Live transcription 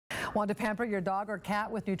Want to pamper your dog or cat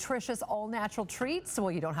with nutritious all-natural treats? Well,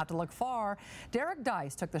 you don't have to look far.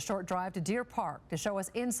 Deis took the short drive to Deer Park to show us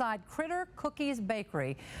inside Kritter Kookies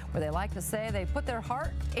bakery, where they like to say they put their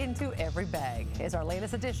heart into every bag. Is our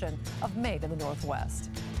latest edition of Made in the Northwest.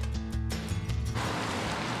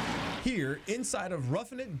 Here, inside of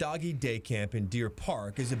Roughin' It Doggy Day Camp in Deer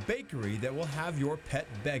Park, is a bakery that will have your pet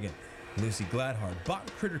begging. Lucy Gladhart bought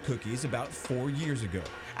Kritter Kookies about 4 years ago.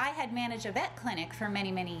 I had managed a vet clinic for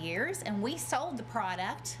many, many years, and we sold the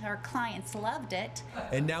product. Our clients loved it.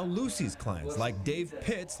 And now Lucy's clients, like Dave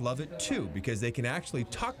Pitts, love it too, because they can actually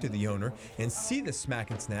talk to the owner and see the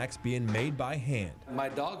smackin' snacks being made by hand. My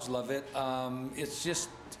dogs love it. It's just,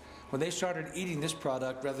 when they started eating this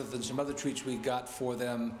product rather than some other treats we got for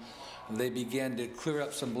them, they began to clear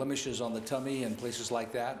up some blemishes on the tummy and places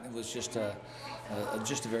like that. It was just a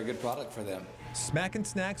very good product for them. Smackin'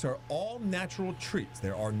 Snacks are all natural treats.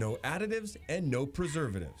 There are no additives and no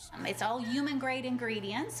preservatives. It's all human-grade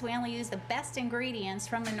ingredients. We only use the best ingredients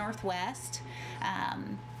from the Northwest.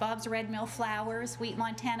 Bob's Red Mill flours, Wheat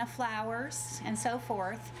Montana flours, and so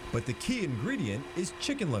forth. But the key ingredient is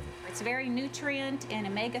chicken liver. It's very nutrient in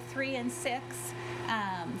omega-3 and 6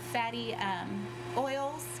 fatty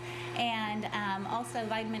oils, and also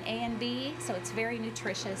vitamin A and B, so it's very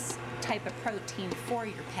nutritious type of protein for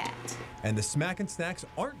your pet. And the Smackin' Snacks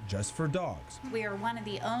aren't just for dogs. We are one of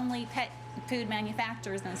the only pet food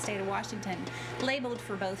manufacturers in the state of Washington labeled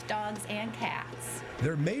for both dogs and cats.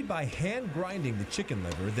 They're made by hand grinding the chicken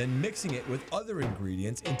liver, then mixing it with other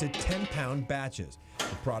ingredients into 10-pound batches.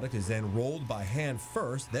 The product is then rolled by hand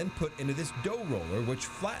first, then put into this dough roller, which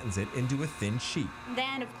flattens it into a thin sheet.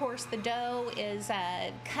 Then, of course, the dough is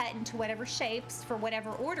cut into whatever shapes for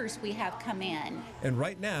whatever orders we have come in. And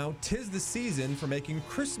right now, 'tis the season for making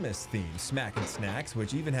Christmas-themed Smackin' Snacks,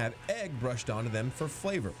 which even have egg brushed onto them for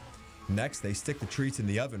flavor. Next, they stick the treats in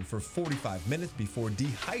the oven for 45 minutes before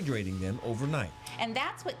dehydrating them overnight. And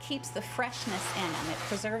that's what keeps the freshness in them. It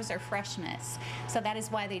preserves their freshness. So that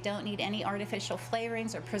is why they don't need any artificial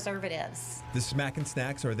flavorings or preservatives. The Smackin'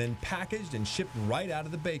 Snacks are then packaged and shipped right out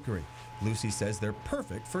of the bakery. Lucy says they're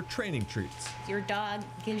perfect for training treats. Your dog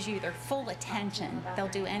gives you their full attention. They'll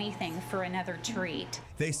do anything for another treat.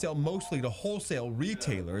 They sell mostly to wholesale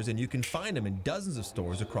retailers, and you can find them in dozens of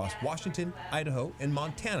stores across Washington, Idaho, and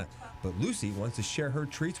Montana. But Lucy wants to share her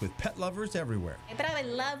treats with pet lovers everywhere. But I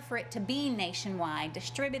would love for it to be nationwide,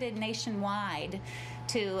 distributed nationwide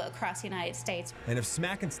to across the United States. And if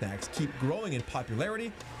Smackin' Snacks keep growing in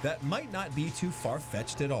popularity, that might not be too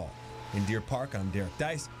far-fetched at all. In Deer Park, I'm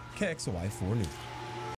Deis, KXLY 4 News.